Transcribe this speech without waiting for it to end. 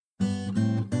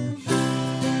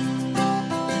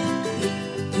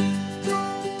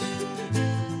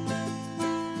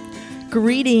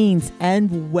Greetings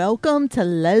and welcome to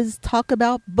Let's Talk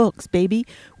About Books, baby,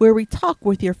 where we talk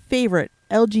with your favorite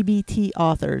LGBT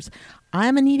authors.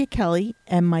 I'm Anita Kelly,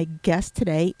 and my guest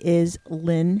today is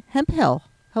Lynn Hemphill.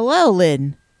 Hello,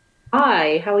 Lynn.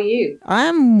 Hi, how are you?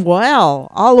 I'm well,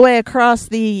 all the way across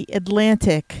the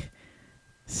Atlantic.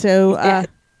 So,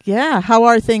 how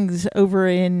are things over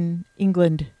in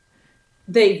England?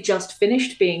 They've just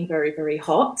finished being very, very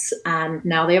hot, and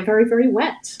now they are very, very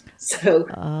wet. So,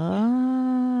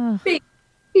 a few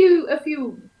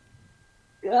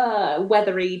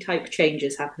weathery type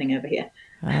changes happening over here.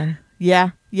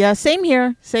 Yeah. Same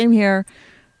here.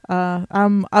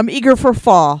 I'm eager for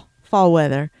fall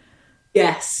weather.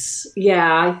 Yes,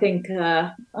 yeah. I think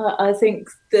that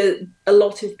a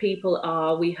lot of people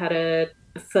are. We had a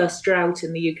first drought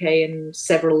in the UK in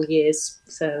several years,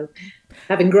 so.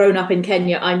 Having grown up in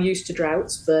Kenya, I'm used to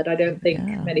droughts, but I don't think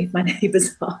many of my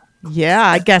neighbors are. Yeah,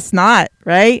 I guess not,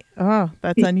 right? Oh,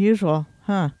 that's unusual,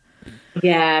 huh?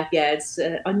 Yeah, it's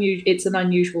unusual. It's an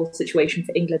unusual situation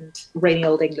for England, rainy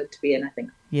old England, to be in, I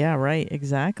think. Yeah, right,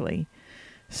 exactly.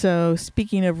 So,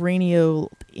 speaking of rainy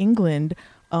old England,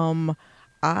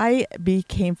 I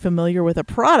became familiar with a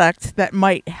product that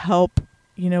might help,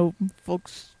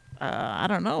 folks.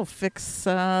 Fix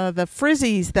the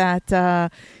frizzies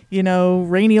that,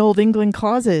 rainy old England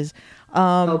causes.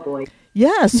 Oh, boy.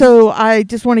 Yeah, so I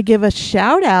just want to give a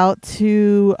shout out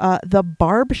to the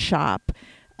Barb Shop.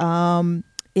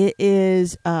 It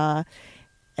is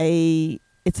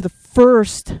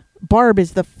Barb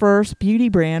is the first beauty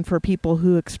brand for people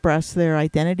who express their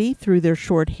identity through their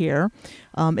short hair.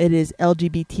 It is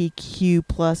LGBTQ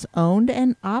plus owned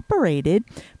and operated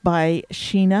by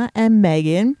Sheena and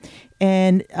Megan.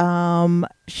 And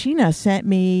Sheena sent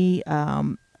me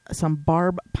some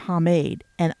Barb pomade.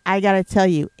 And I got to tell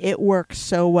you, it works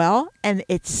so well and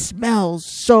it smells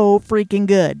so freaking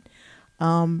good.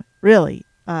 Really.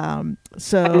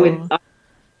 What's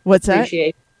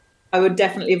that? I would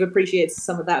definitely have appreciated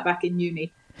some of that back in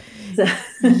uni.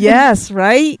 Yes,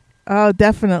 right? Oh,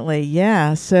 definitely.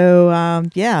 Yeah. So,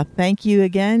 thank you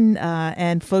again.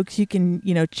 And folks, you can,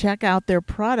 check out their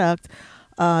product,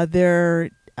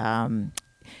 their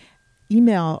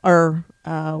email or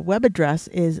web address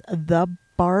is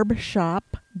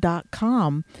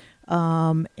thebarbshop.com.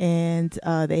 And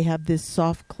they have this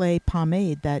soft clay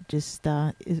pomade that just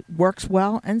works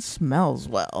well and smells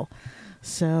well.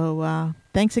 So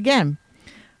thanks again.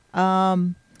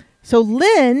 So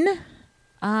Lynn,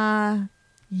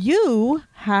 you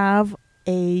have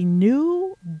a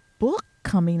new book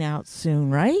coming out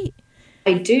soon, right?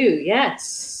 I do,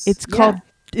 yes. It's called,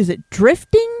 is it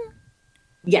Drifting?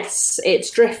 Yes,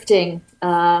 it's Drifting,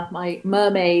 my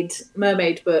mermaid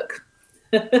book.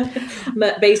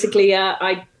 Basically,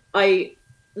 I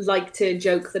like to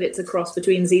joke that it's a cross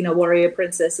between Xena Warrior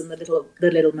Princess and the Little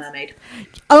Mermaid.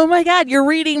 Oh my God, you're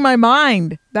reading my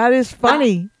mind. That is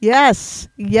funny. Yes,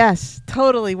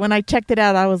 totally. When I checked it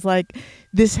out, I was like,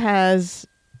 this has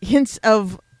hints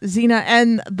of Xena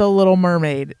and the Little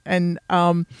Mermaid. And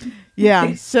so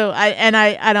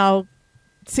I'll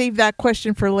save that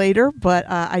question for later, but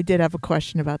I did have a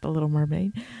question about the Little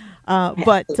Mermaid.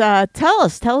 But tell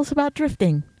us about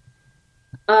Drifting.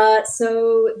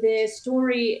 So the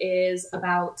story is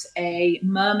about a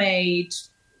mermaid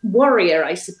warrior,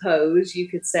 I suppose you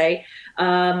could say,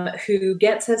 who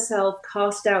gets herself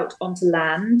cast out onto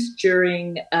land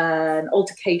during an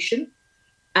altercation.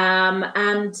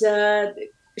 And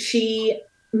she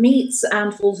meets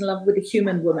and falls in love with a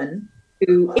human woman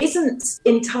who isn't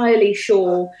entirely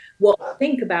sure what to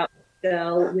think about the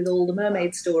girl with all the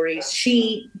mermaid stories.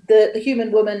 The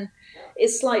human woman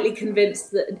is slightly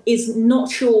convinced that is not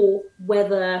sure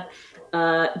whether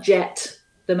Jet,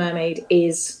 the mermaid,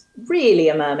 is really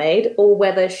a mermaid or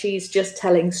whether she's just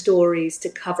telling stories to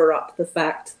cover up the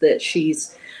fact that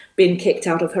she's been kicked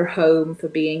out of her home for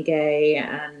being gay.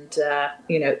 And,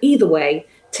 either way,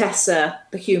 Tessa,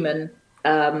 the human,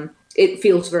 it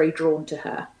feels very drawn to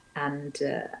her and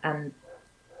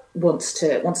wants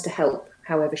to help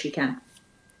however she can.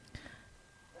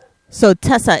 So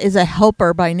Tessa is a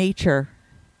helper by nature.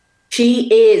 She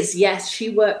is, yes. She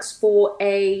works for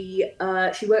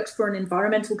an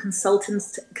environmental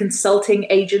consulting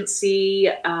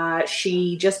agency.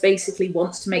 She just basically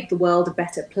wants to make the world a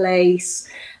better place.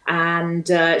 And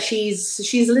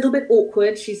she's a little bit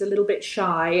awkward. She's a little bit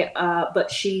shy, but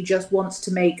she just wants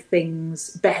to make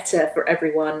things better for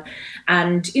everyone.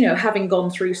 And, having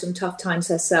gone through some tough times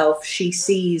herself, she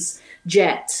sees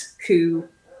Jet, who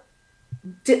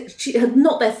she had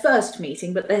not their first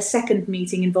meeting, but their second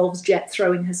meeting involves Jet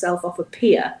throwing herself off a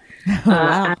pier. Oh,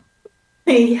 wow.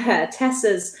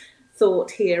 Tessa's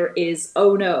thought here is,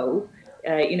 oh no,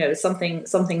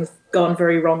 something's gone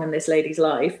very wrong in this lady's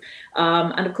life.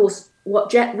 And of course,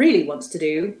 what Jet really wants to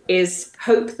do is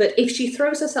hope that if she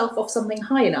throws herself off something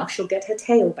high enough, she'll get her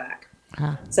tail back.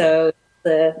 So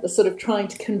the sort of trying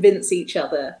to convince each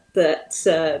other that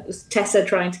Tessa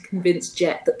trying to convince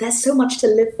Jet that there's so much to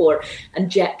live for, and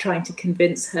Jet trying to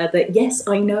convince her that, yes,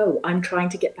 I know, I'm trying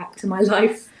to get back to my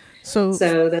life. So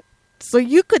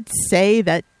you could say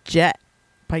that Jet,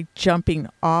 by jumping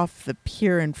off the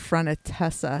pier in front of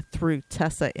Tessa, threw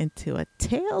Tessa into a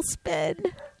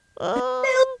tailspin.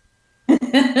 Oh,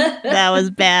 that was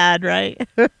bad, right?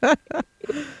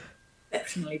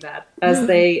 Exceptionally bad. As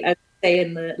they say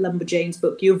in the Lumberjanes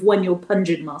book, you've won your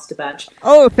Pungent Master badge.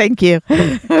 Oh, thank you.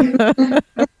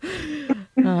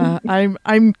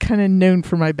 I'm kind of known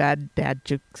for my bad dad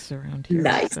jokes around here.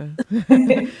 Nice.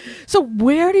 So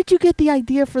where did you get the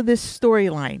idea for this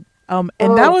storyline?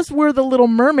 That was where the Little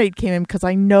Mermaid came in, because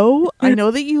I know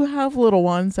that you have little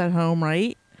ones at home,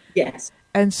 right? Yes.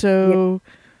 And so,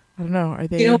 I don't know, are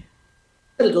they... You know,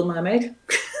 the Little Mermaid.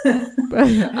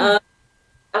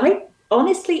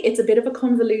 Honestly, it's a bit of a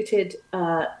convoluted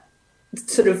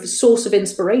sort of source of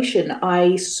inspiration.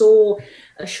 I saw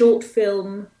a short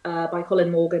film by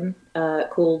Colin Morgan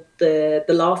called The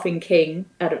Laughing King.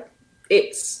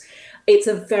 It's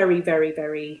a very, very,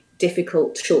 very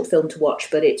difficult short film to watch,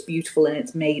 but it's beautiful, and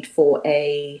it's made for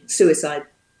a suicide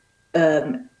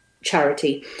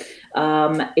charity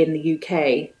in the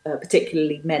UK,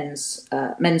 particularly men's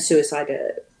suicide.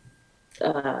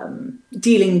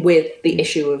 Dealing with the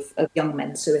issue of young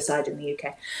men's suicide in the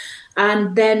UK.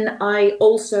 And then I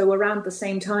also, around the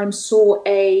same time, saw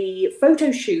a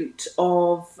photo shoot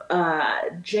of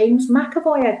James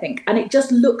McAvoy, I think, and it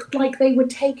just looked like they were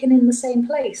taken in the same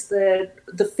place.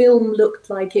 The film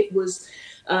looked like it was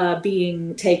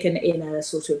being taken in a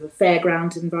sort of a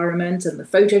fairground environment, and the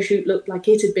photo shoot looked like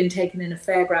it had been taken in a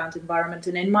fairground environment.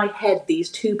 And in my head, these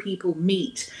two people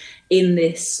meet in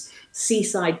this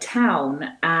seaside town,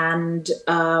 and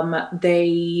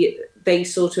they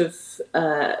sort of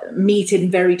meet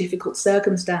in very difficult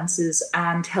circumstances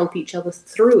and help each other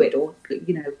through it, or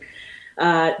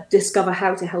discover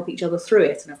how to help each other through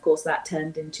it. And of course that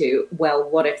turned into, well,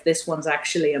 what if this one's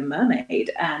actually a mermaid,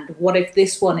 and what if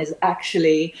this one is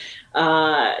actually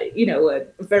a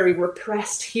very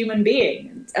repressed human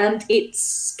being, and it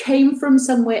came from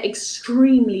somewhere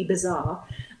extremely bizarre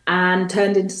and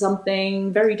turned into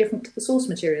something very different to the source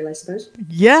material, I suppose.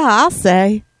 Yeah, I'll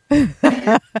say.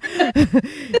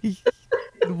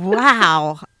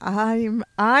 Wow, I'm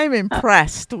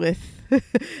impressed with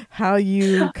how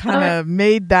you kind of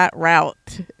made that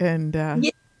route, and I'm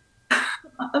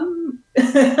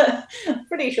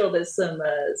pretty sure there's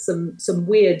some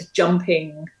weird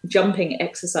jumping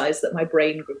exercise that my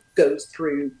brain goes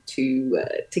through to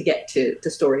get to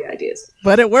story ideas.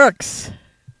 But it works.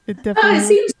 It definitely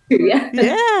seems to, yeah.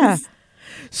 Yeah.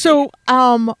 So,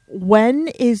 when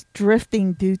is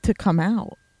Drifting due to come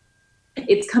out?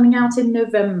 It's coming out in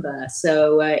November,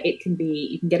 so you can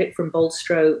get it from the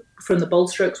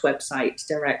Boldstrokes website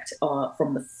direct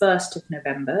from the 1st of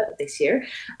November this year,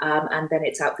 and then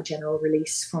it's out for general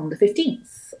release from the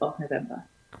 15th of November.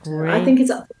 Great. I think it's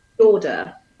up for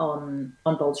pre-order on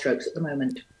Boldstrokes at the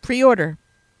moment. Pre-order.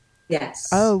 Yes.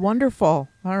 Oh, wonderful!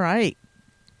 All right.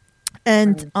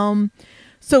 And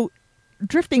so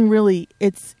Drifting, really,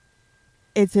 it's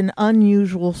an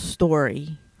unusual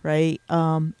story, right?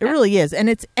 It really is, and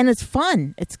it's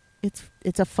fun.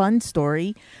 It's a fun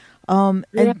story, and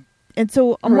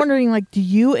so I'm wondering, like, do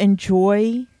you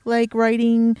enjoy like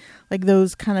writing like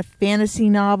those kind of fantasy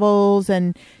novels,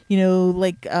 and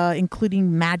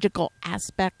including magical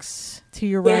aspects to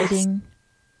your writing?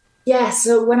 Yeah,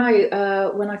 so when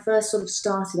I first sort of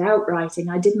started out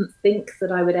writing, I didn't think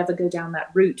that I would ever go down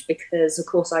that route, because, of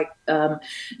course, the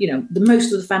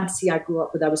most of the fantasy I grew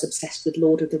up with, I was obsessed with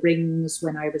Lord of the Rings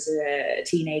when I was a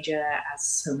teenager, as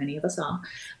so many of us are,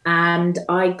 and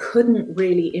I couldn't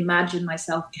really imagine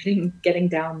myself getting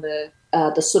down the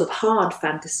sort of hard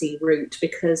fantasy route,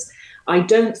 because I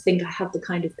don't think I have the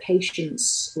kind of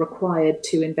patience required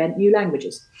to invent new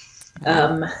languages.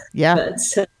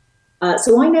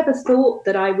 So I never thought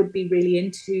that I would be really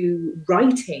into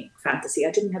writing fantasy.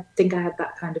 I didn't think I had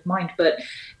that kind of mind. But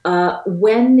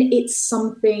when it's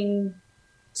something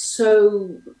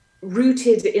so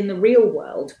rooted in the real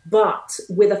world, but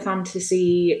with a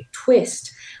fantasy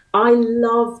twist, I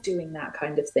love doing that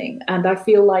kind of thing. And I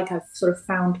feel like I've sort of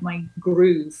found my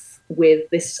groove with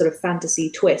this sort of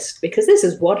fantasy twist, because this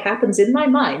is what happens in my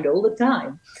mind all the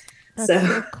time.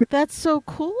 That's so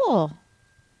cool.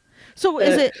 So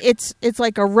it's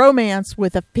like a romance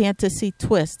with a fantasy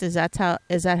twist. Is that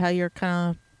how you're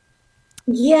kind of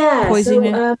Yeah.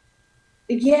 poisoning it?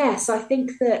 Yes, I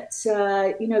think that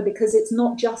because it's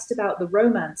not just about the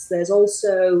romance. There's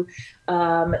also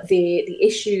the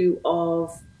issue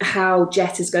of how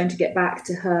Jet is going to get back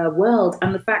to her world,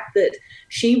 and the fact that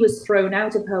she was thrown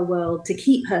out of her world to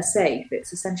keep her safe.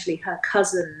 It's essentially her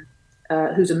cousin,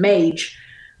 who's a mage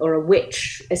or a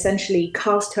witch, essentially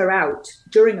cast her out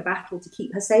during a battle to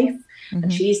keep her safe,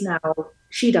 and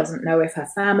she doesn't know if her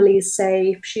family is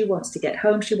safe. She wants to get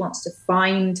home. She wants to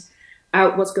find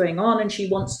out what's going on, and she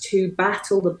wants to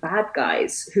battle the bad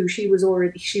guys who she was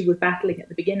battling at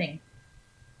the beginning.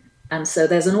 And so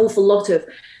there's an awful lot of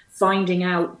finding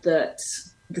out that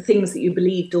the things that you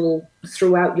believed all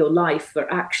throughout your life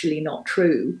are actually not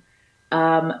true.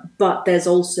 But there's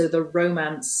also the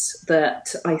romance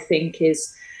that I think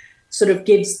is sort of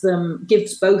gives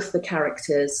both the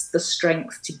characters the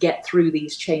strength to get through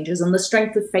these changes and the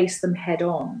strength to face them head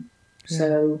on. Yeah.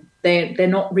 So they're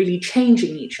not really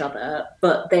changing each other,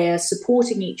 but they're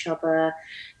supporting each other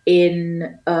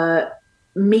in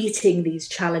meeting these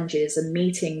challenges and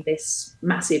meeting this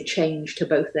massive change to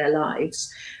both their lives,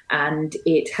 and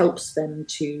it helps them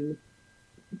to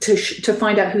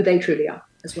find out who they truly are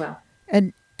as well.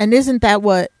 And isn't that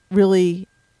what really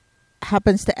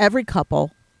happens to every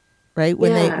couple, right?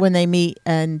 When they meet,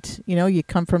 and you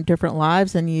come from different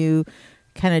lives, and you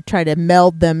kind of try to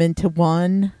meld them into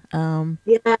one.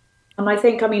 Yeah, and I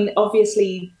think,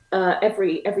 obviously,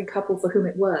 every couple for whom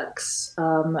it works.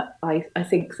 I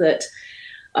think that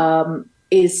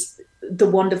is the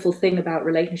wonderful thing about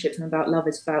relationships and about love,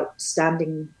 is about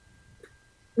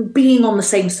being on the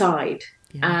same side.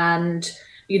 Yeah. And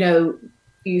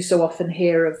you so often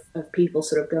hear of people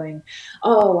sort of going,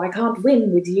 "Oh, I can't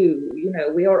win with you.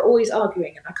 We are always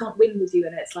arguing, and I can't win with you."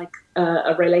 And it's like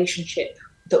a relationship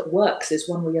that works is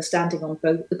one where you're standing on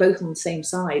both on the same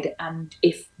side, and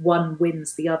if one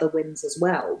wins, the other wins as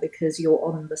well, because you're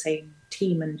on the same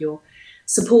team and you're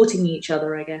supporting each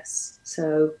other, I guess.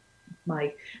 So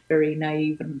my very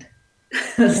naive and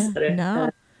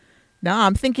no,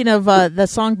 I'm thinking of the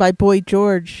song by Boy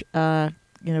George, Karma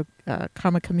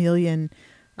Chameleon.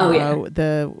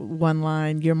 The one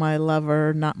line, "You're my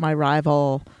lover, not my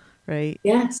rival," right?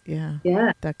 Yes. Yeah.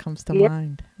 That comes to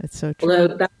mind. It's so true.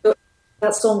 Although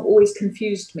that song always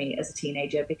confused me as a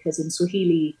teenager, because in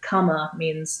Swahili, kama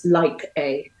means like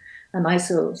a. And I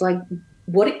sort of was like,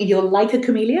 "What? You're like a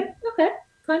chameleon? Okay,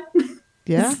 fine."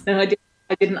 Yeah. So I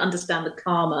didn't understand the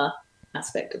karma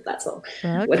aspect of that song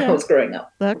when I was growing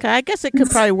up. Okay, I guess it could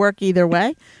probably work either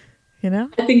way, I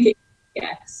think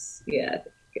yes. Yeah.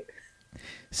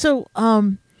 So,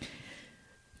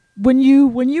 when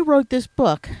you wrote this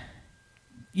book,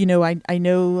 I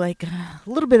know like a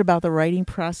little bit about the writing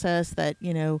process, that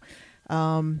you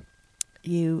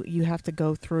have to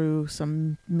go through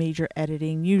some major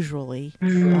editing usually.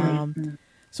 Mm-hmm.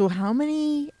 So how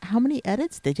many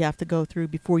edits did you have to go through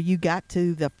before you got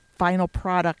to the final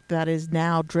product that is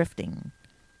now Drifting?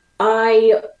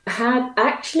 I had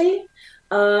actually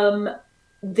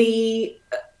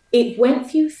it went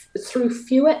through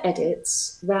fewer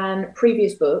edits than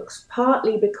previous books,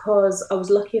 partly because I was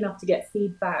lucky enough to get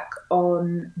feedback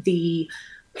on the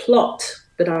plot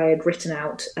that I had written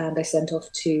out, and I sent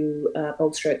off to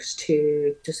Bold Strokes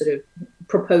to sort of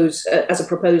propose as a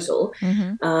proposal.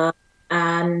 Mm-hmm.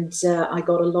 And I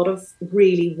got a lot of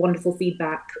really wonderful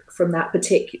feedback from that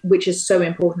which is so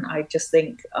important. I just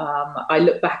think I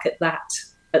look back at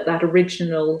that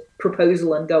original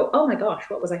proposal and go, "Oh my gosh,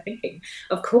 what was I thinking?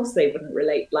 Of course they wouldn't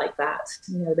relate like that.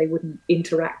 They wouldn't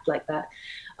interact like that."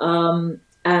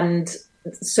 And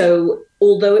so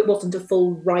although it wasn't a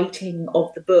full writing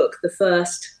of the book, the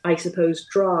first, I suppose,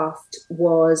 draft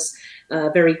was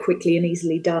very quickly and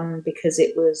easily done, because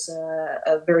it was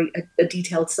a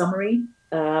detailed summary.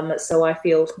 So I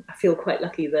feel quite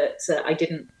lucky that I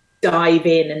didn't dive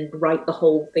in and write the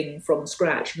whole thing from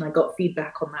scratch, and I got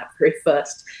feedback on that very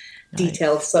first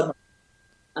detailed summary.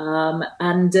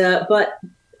 But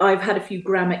I've had a few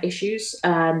grammar issues,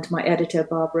 and my editor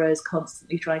Barbara is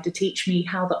constantly trying to teach me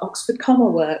how the Oxford comma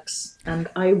works, and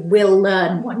I will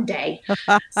learn one day.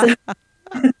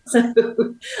 So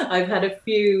I've had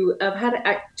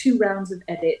 2 rounds of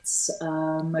edits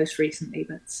most recently,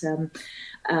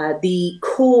 but the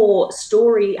core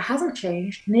story hasn't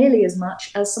changed nearly as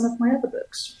much as some of my other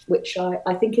books, which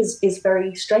I think is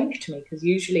very strange to me, because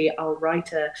usually I'll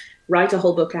write a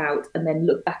whole book out and then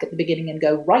look back at the beginning and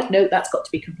go, right, no, that's got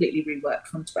to be completely reworked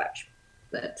from scratch.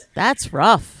 But that's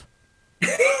rough.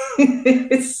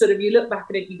 It's sort of, you look back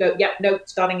at it, you go, yeah, no,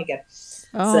 starting again.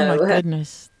 Oh, so, my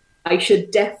goodness. I should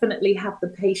definitely have the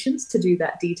patience to do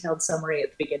that detailed summary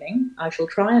at the beginning. I shall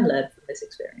try and learn from this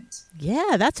experience.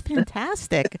 Yeah, that's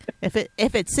fantastic. If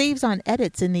it saves on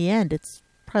edits in the end, it's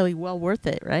probably well worth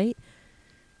it, right?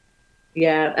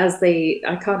 Yeah,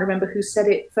 I can't remember who said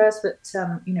it first, but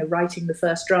writing the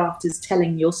first draft is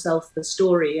telling yourself the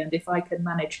story. And if I can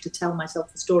manage to tell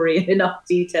myself the story in enough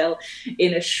detail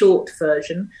in a short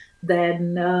version,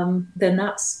 then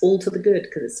that's all to the good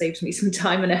because it saves me some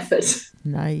time and effort.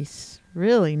 Nice.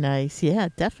 Really nice. Yeah,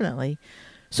 definitely.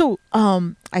 So,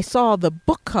 I saw the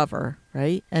book cover,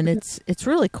 right? And it's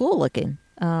really cool looking.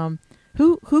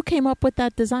 Who came up with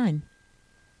that design?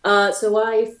 So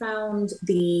I found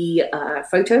the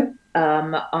photo.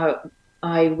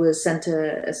 I was sent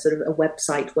a sort of a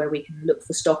website where we can look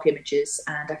for stock images,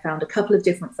 and I found a couple of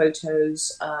different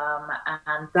photos,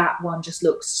 and that one just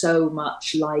looks so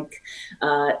much like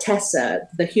Tessa,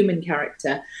 the human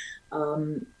character.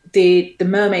 The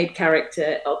mermaid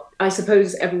character, I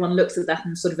suppose everyone looks at that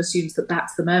and sort of assumes that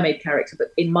that's the mermaid character, but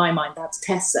in my mind, that's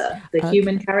Tessa, the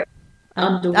human character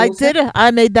underwater. I did it. I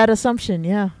made that assumption.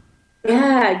 Yeah.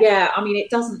 Yeah. I mean, it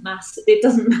doesn't matter. It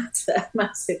doesn't matter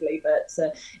massively, but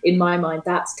in my mind,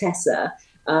 that's Tessa.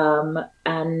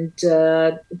 And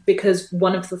because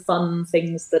one of the fun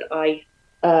things that I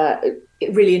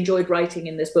really enjoyed writing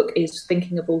in this book is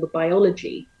thinking of all the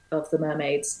biology of the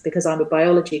mermaids, because I'm a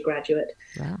biology graduate.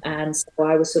 Wow. And so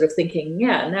I was sort of thinking,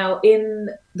 yeah, now in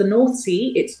the North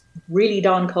Sea, it's really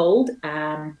darn cold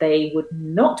and they would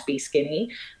not be skinny.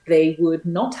 They would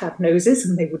not have noses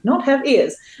and they would not have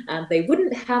ears and they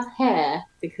wouldn't have hair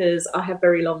because I have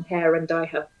very long hair and I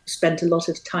have spent a lot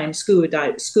of time scuba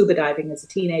diving as a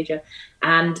teenager,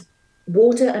 and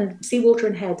seawater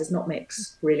and hair does not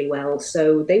mix really well.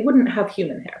 So they wouldn't have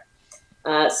human hair.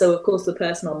 So, of course, the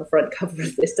person on the front cover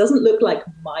of this doesn't look like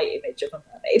my image of a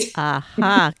mermaid.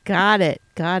 Aha, got it.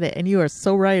 And you are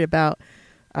so right about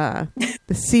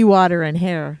the seawater and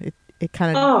hair. It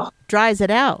kind of dries it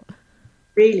out.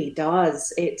 Really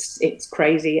does. It's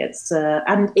crazy.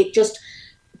 And it just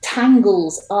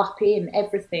tangles up in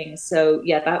everything. So,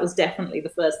 yeah, that was definitely the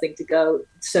first thing to go.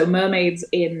 So mermaids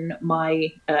in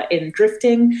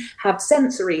drifting have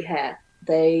sensory hair.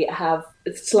 They have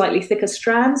slightly thicker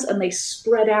strands and they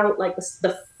spread out like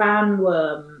the fan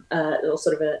worm or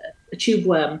sort of a tube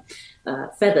worm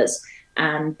feathers,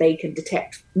 and they can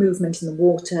detect movement in the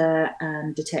water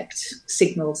and detect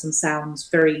signals and sounds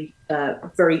very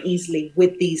easily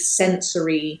with these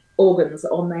sensory organs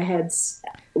on their heads,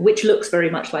 which looks very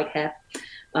much like hair,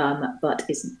 but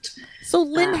isn't. So,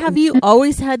 Lynn, have you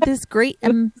always had this great...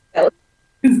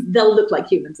 They'll look like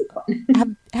humans at the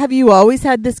point. Have you always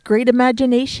had this great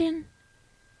imagination?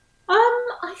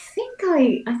 I think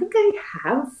I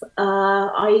have.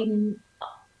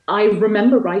 I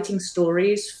remember writing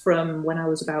stories from when I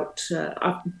was about.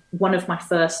 One of my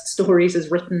first stories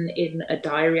is written in a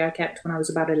diary I kept when I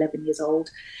was about 11 years old,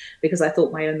 because I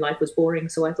thought my own life was boring.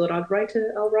 So I thought I'll write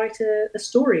a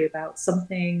story about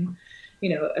something,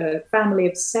 a family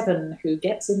of 7 who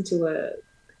gets into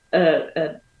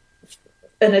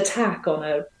an attack on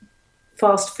a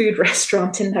fast food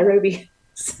restaurant in Nairobi.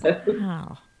 So.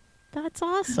 Wow, that's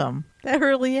awesome. That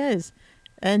really is.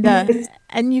 And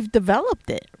and you've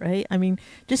developed it, right? I mean,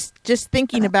 just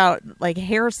thinking about like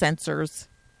hair sensors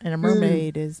in a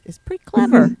mermaid is pretty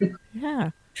clever. Yeah.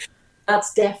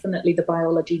 That's definitely the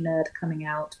biology nerd coming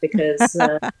out, because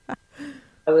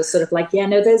I was sort of like, yeah,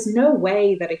 no, there's no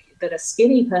way that a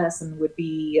skinny person would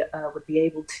be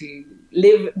able to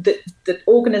live. That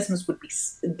organisms would be,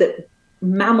 that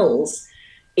mammals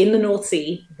in the North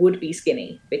Sea would be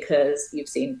skinny, because you've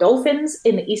seen dolphins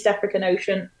in the East African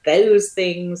Ocean. Those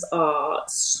things are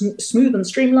smooth and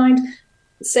streamlined.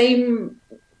 The same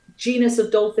genus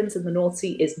of dolphins in the North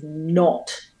Sea is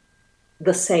not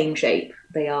the same shape.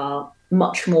 They are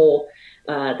much more.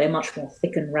 They're much more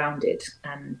thick and rounded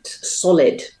and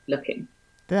solid looking.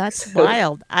 That's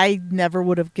wild. I never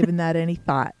would have given that any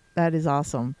thought. That is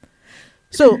awesome.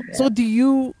 So do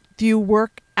you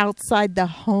work outside the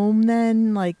home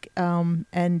then, like,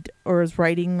 or is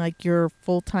writing like your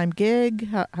full-time gig?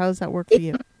 How does that work for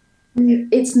you?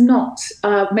 It's not.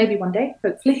 Maybe one day,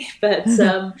 hopefully. But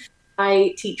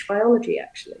I teach biology,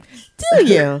 actually. Do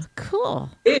you? Cool.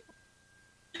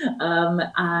 And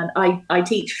I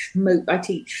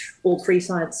teach all 3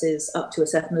 sciences up to a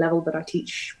certain level, but I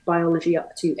teach biology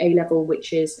up to A level,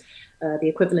 which is the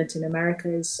equivalent in America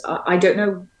is I don't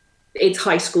know. It's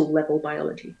high school level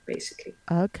biology, basically.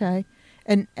 Okay,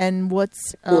 and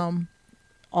what's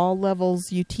all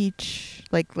levels you teach?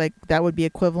 Like that would be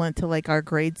equivalent to like our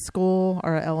grade school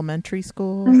or elementary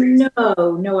school?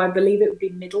 No, I believe it would be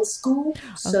middle school. Okay.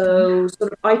 So,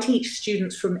 sort of, I teach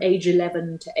students from age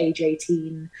 11 to age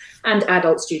 18 and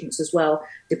adult students as well,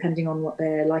 depending on what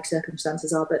their life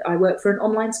circumstances are. But I work for an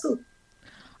online school.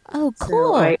 Oh, So,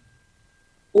 cool. I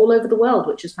all over the world,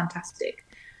 which is fantastic.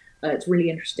 It's really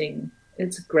interesting.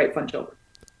 It's a great fun job.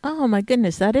 Oh my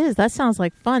goodness, that sounds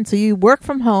like fun. So you work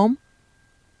from home?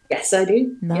 Yes, I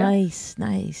do. Yeah. Nice,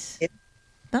 nice.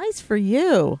 Nice for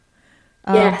you.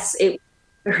 Um, Yes, it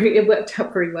worked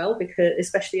out very well because,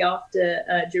 especially after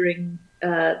during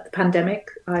the pandemic,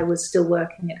 I was still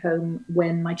working at home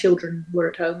when my children were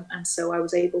at home, and so I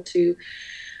was able to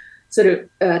sort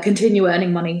of continue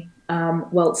earning money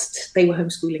whilst they were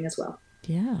homeschooling as well.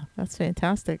 yeah, that's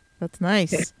fantastic. That's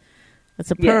nice.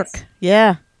 That's a Yes, perk.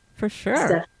 Yeah, for so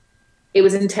sure. it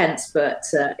was intense, but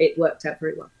it worked out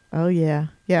very well. Oh yeah,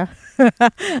 yeah.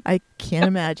 I can't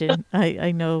imagine.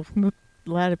 I know a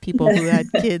lot of people who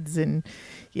had kids, and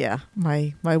yeah,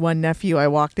 my one nephew. I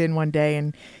walked in one day,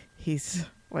 and he's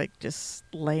like just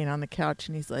laying on the couch,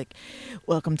 and he's like,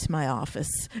 "Welcome to my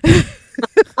office."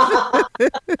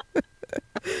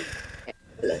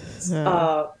 Uh,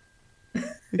 uh,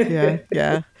 yeah,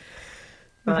 yeah,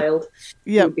 child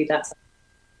yep. would be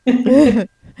that.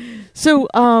 So,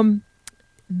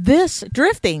 this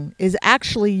Drifting is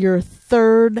actually your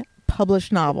third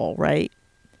published novel, right?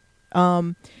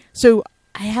 So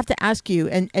I have to ask you,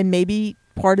 and maybe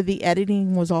part of the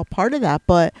editing was all part of that,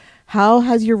 but how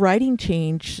has your writing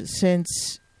changed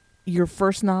since your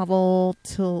first novel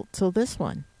till this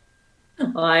one?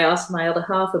 I asked my other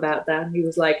half about that, and he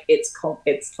was like, "It's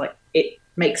like it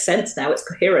makes sense now. It's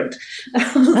coherent."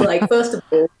 I was like, first of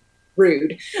all,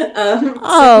 rude. Second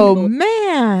Oh of all,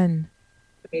 man.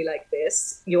 me like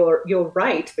this, you're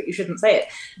right, but you shouldn't say it.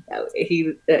 No,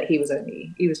 he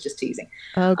was just teasing.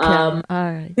 Okay. Um, All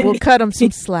right. We'll cut him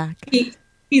some slack.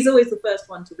 he's always the first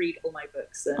one to read all my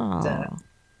books, and Oh.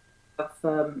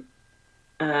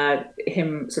 I've,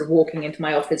 him sort of walking into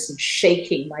my office and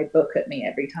shaking my book at me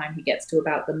every time he gets to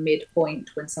about the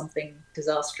midpoint when something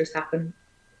disastrous happened.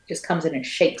 Just comes in and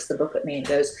shakes the book at me and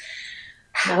goes,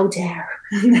 "How dare!"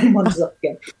 and then wanders off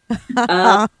again.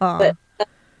 But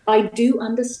I do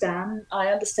understand. I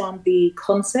understand the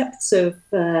concepts of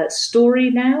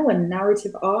story now and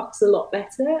narrative arcs a lot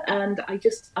better. And I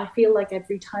feel like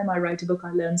every time I write a book, I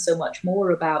learn so much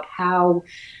more about how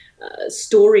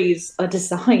stories are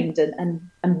designed and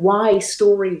why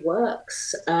story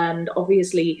works. And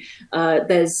obviously,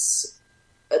 there's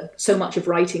so much of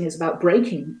writing is about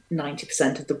breaking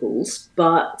 90% of the rules,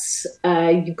 but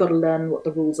you've got to learn what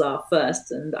the rules are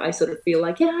first. And I sort of feel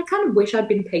like, yeah, I kind of wish I'd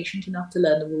been patient enough to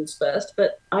learn the rules first,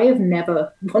 but I have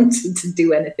never wanted to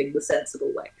do anything the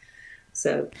sensible way.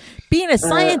 So, Being a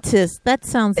scientist, that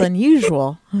sounds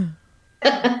unusual.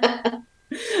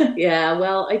 yeah,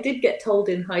 well, I did get told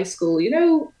in high school, we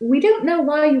don't know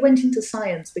why you went into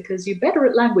science because you're better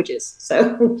at languages.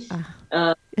 So,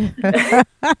 I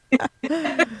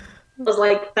was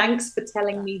like, thanks for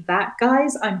telling me that,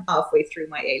 guys. I'm halfway through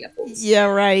my A levels. Yeah,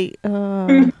 right.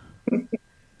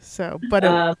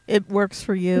 But it works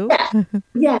for you. Yeah,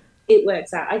 yeah, it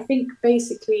works out. I think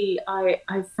basically I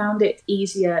found it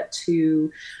easier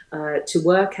to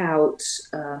work out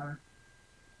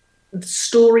the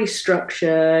story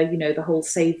structure. The whole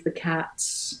save the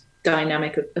cats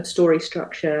dynamic of story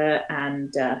structure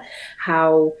and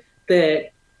how the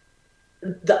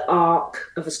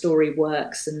arc of a story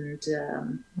works and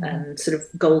sort of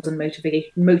goals and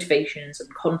motivations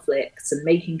and conflicts and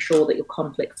making sure that your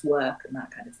conflicts work and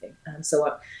that kind of thing. And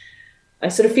so I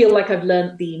sort of feel like I've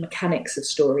learned the mechanics of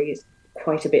stories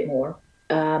quite a bit more.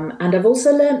 And I've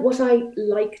also learned what I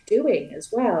like doing as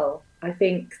well. I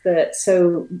think that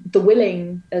so The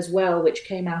Willing as well, which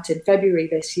came out in February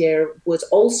this year, was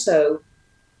also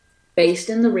based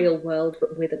in the real world,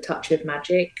 but with a touch of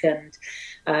magic. And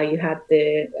you had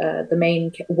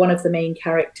one of the main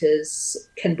characters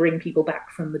can bring people back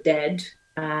from the dead,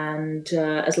 and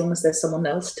as long as there's someone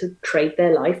else to trade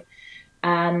their life.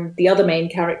 And the other main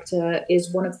character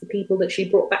is one of the people that she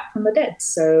brought back from the dead.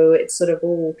 So it's sort of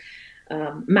all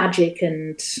magic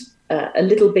and a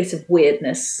little bit of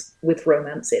weirdness with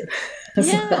romance in.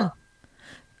 Yeah. Well.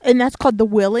 And that's called The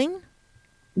Willing?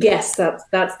 Yes,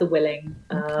 that's The Willing.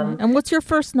 Okay. And what's your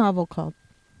first novel called?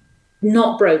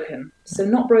 Not Broken. So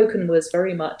Not Broken was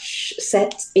very much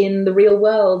set in the real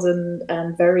world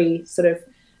and very sort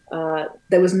of,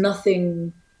 there was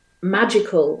nothing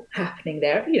magical happening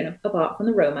there, apart from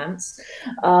the romance.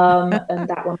 And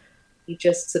that one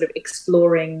just sort of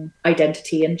exploring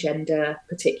identity and gender,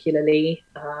 particularly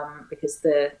because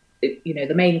the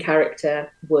main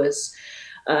character was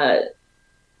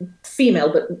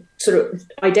female, but sort of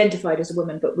identified as a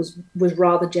woman, but was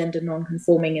rather gender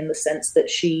non-conforming in the sense that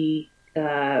she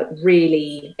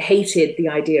really hated the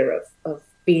idea of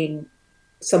being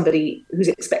somebody who's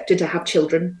expected to have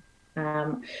children,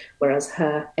 whereas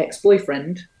her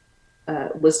ex-boyfriend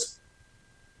was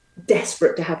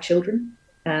desperate to have children,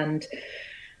 and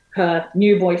her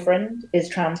new boyfriend is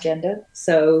transgender.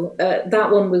 So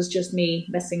that one was just me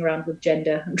messing around with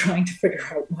gender and trying to figure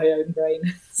out my own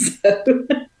brain. So.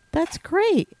 That's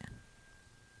great.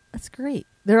 That's great.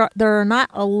 There are not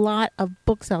a lot of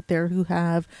books out there who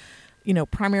have,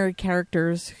 primary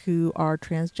characters who are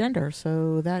transgender.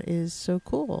 So that is so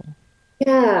cool.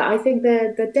 Yeah, I think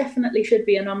there definitely should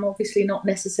be, and I'm obviously not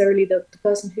necessarily the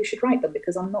person who should write them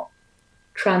because I'm not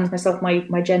trans myself.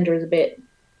 My gender is a bit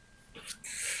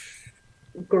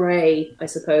grey, I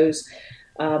suppose.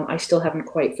 I still haven't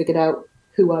quite figured out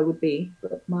who I would be,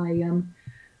 but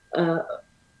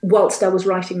whilst I was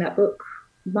writing that book,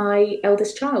 my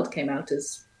eldest child came out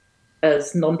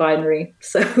as non-binary.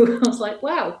 So I was like,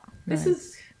 wow, this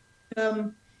is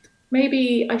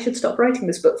maybe I should stop writing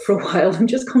this book for a while and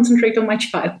just concentrate on my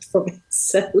child for it.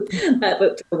 So that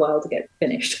book took a while to get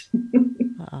finished.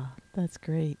 That's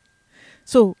great.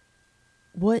 So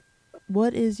what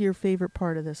is your favorite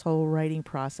part of this whole writing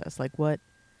process? Like what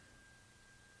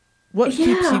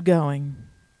keeps you going?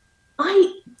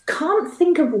 I can't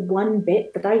think of one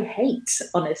bit that I hate,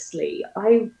 honestly.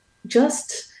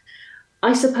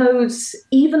 I suppose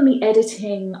even the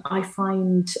editing I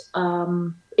find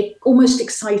almost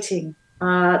exciting.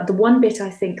 The one bit I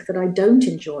think that I don't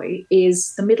enjoy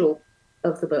is the middle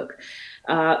of the book,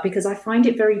 because I find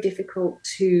it very difficult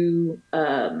to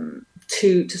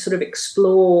sort of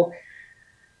explore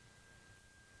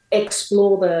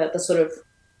the sort of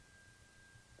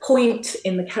point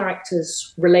in the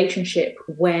characters' relationship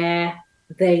where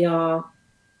they are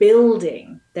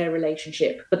building their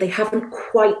relationship, but they haven't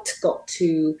quite got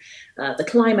to the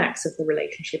climax of the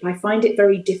relationship. I find it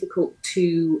very difficult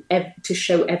to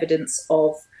show evidence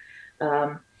of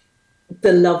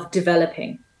the love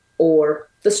developing or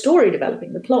the story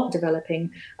developing, the plot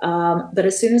developing. But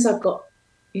as soon as I've got,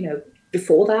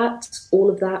 before that, all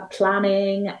of that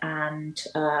planning and,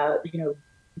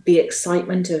 the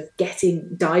excitement of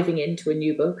diving into a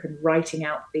new book and writing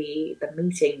out the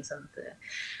meetings and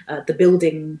the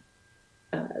building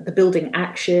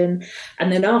action,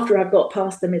 and then after I've got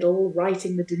past the middle,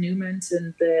 writing the denouement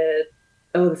and the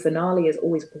finale is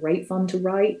always great fun to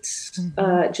write.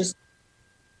 Mm-hmm.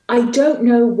 I don't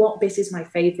know what bit is my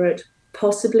favorite.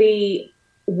 Possibly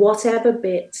whatever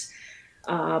bit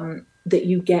that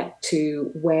you get to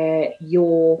where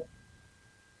your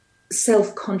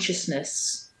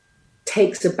self-consciousness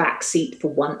takes a back seat for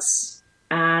once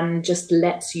and just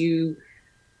lets you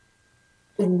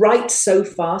write so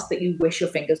fast that you wish your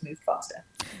fingers moved faster.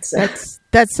 So.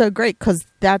 That's so great, because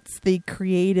that's the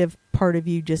creative part of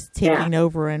you just taking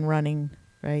over and running,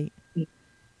 right?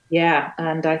 Yeah,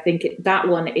 and I think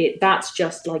that's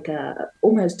just like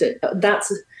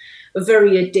that's a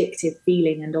very addictive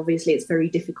feeling, and obviously it's very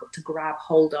difficult to grab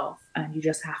hold of, and you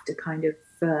just have to kind of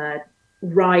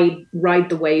ride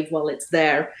the wave while it's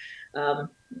there.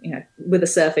 With a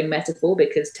surfing metaphor,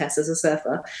 because Tessa's a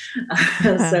surfer.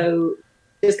 So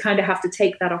just kind of have to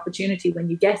take that opportunity when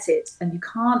you get it, and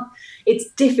it's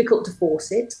difficult to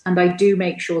force it. And I do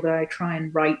make sure that I try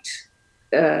and write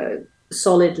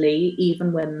solidly,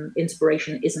 even when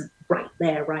inspiration isn't right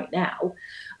there right now.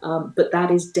 But that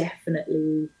is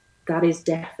definitely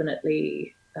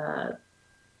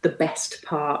the best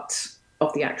part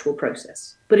of the actual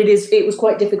process. But it was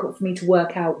quite difficult for me to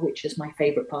work out which is my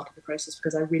favorite part of the process,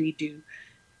 because I really do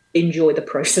enjoy the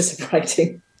process of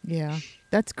writing. Yeah,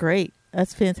 that's great.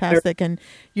 That's fantastic. And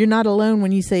you're not alone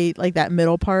when you say like that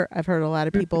middle part. I've heard a lot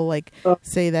of people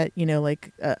say that,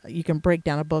 you can break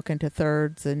down a book into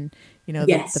thirds, and,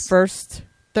 yes. the first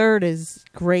third is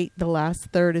great. The last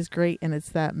third is great. And it's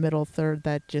that middle third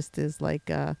that just is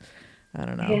like, I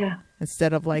don't know,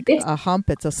 instead of like a hump,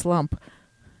 it's a slump.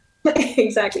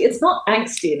 Exactly. It's not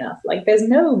angsty enough. Like, there's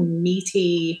no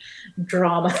meaty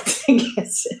drama thing.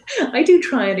 I do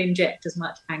try and inject as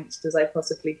much angst as I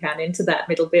possibly can into that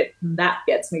middle bit, and that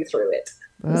gets me through it.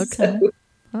 Okay.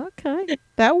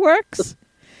 That works.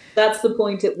 That's the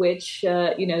point at which,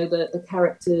 the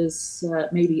characters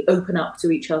maybe open up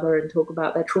to each other and talk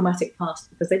about their traumatic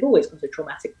past, because they've always got a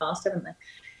traumatic past, haven't they?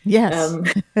 Yes.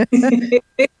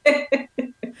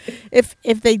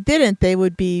 If they didn't, they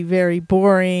would be very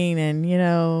boring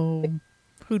and,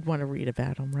 Who'd want to read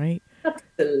about them, right?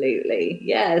 Absolutely.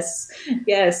 Yes.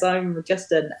 Yes, I'm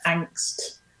just an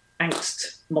angst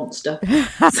monster.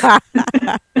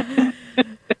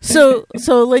 So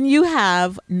Lynn, you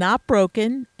have Not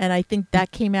Broken, and I think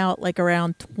that came out like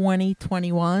around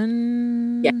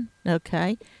 2021. Yeah.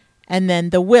 Okay. And then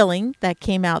The Willing, that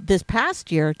came out this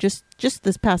past year, just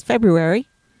this past February.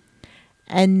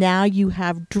 And now you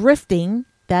have Drifting,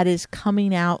 that is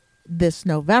coming out this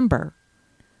November.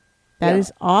 That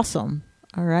is awesome.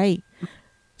 All right.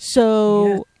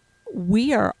 So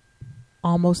we are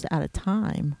almost out of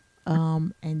time.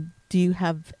 And do you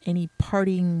have any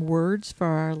parting words for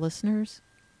our listeners?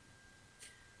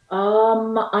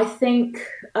 I think,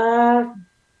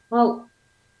 well,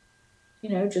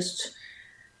 just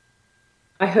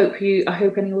I hope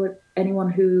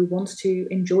anyone who wants to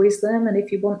enjoys them, and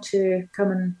if you want to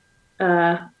come and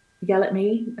yell at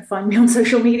me, find me on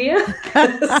social media.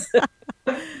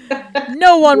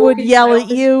 No one would yell at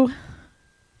you.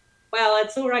 Well,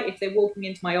 it's all right if they're walking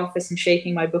into my office and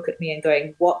shaking my book at me and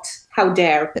going, "What? How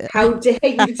dare you do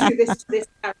this to this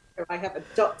character? I have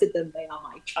adopted them. They are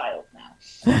my child now."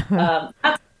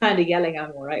 That's the kind of yelling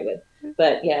I'm all right with.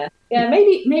 But yeah,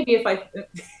 maybe if I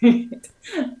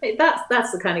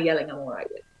that's the kind of yelling I'm all right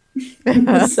with.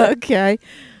 So. Okay,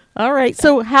 all right.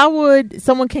 So how would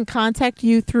someone can contact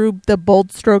you through the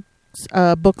Bold Strokes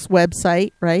Books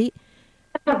website, right?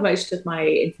 I have most of my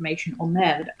information on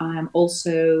there, but I am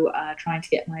also trying to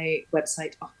get my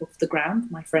website off the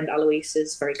ground. My friend Aloise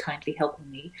is very kindly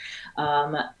helping me.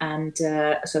 And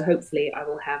so hopefully I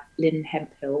will have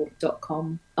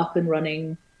lynnhemphill.com up and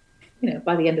running,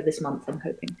 by the end of this month, I'm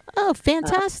hoping. Oh,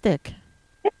 fantastic.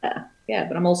 Yeah,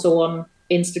 but I'm also on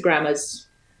Instagram as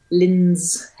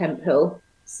Lynn's Hemphill.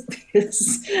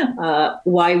 Because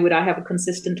why would I have a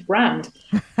consistent brand?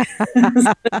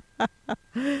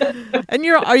 And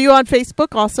are you on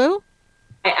Facebook also?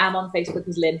 I am on Facebook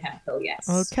as Lynn Hemphill, yes.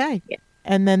 Okay. Yeah.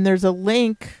 And then there's a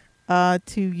link to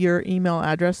your email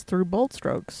address through Bold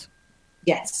Strokes.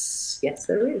 Yes,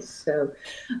 there is. So,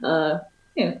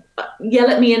 yell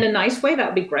at me in a nice way. That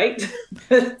would be great.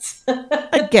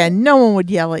 Again, no one would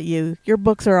yell at you. Your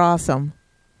books are awesome.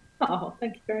 Oh,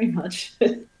 thank you very much.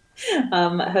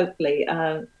 Hopefully.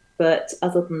 But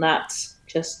other than that,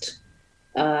 just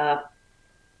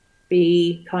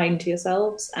be kind to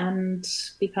yourselves and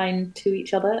be kind to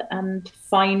each other, and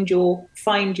find your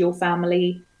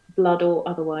family, blood or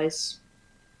otherwise,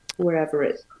 wherever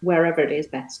it is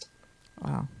best.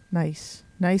 Wow, nice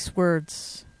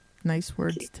words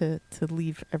to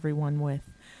leave everyone with.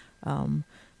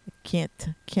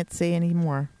 Can't say any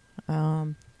more.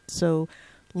 So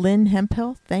Lynn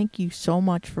Hemphill, thank you so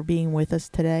much for being with us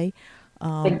today.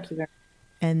 Thank you very much.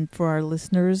 And for our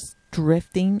listeners,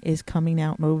 Drifting is coming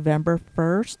out November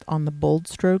 1st on the Bold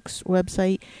Strokes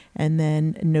website, and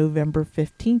then November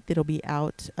 15th it'll be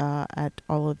out at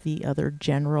all of the other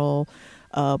general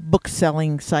book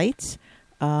selling sites.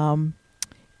 And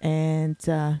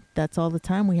that's all the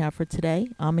time we have for today.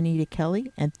 I'm Anita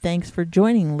Kelly, and thanks for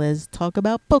joining Liz Talk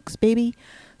About Books, baby.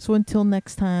 So until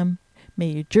next time, may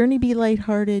your journey be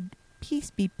lighthearted,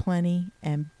 peace be plenty,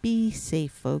 and be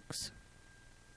safe, folks.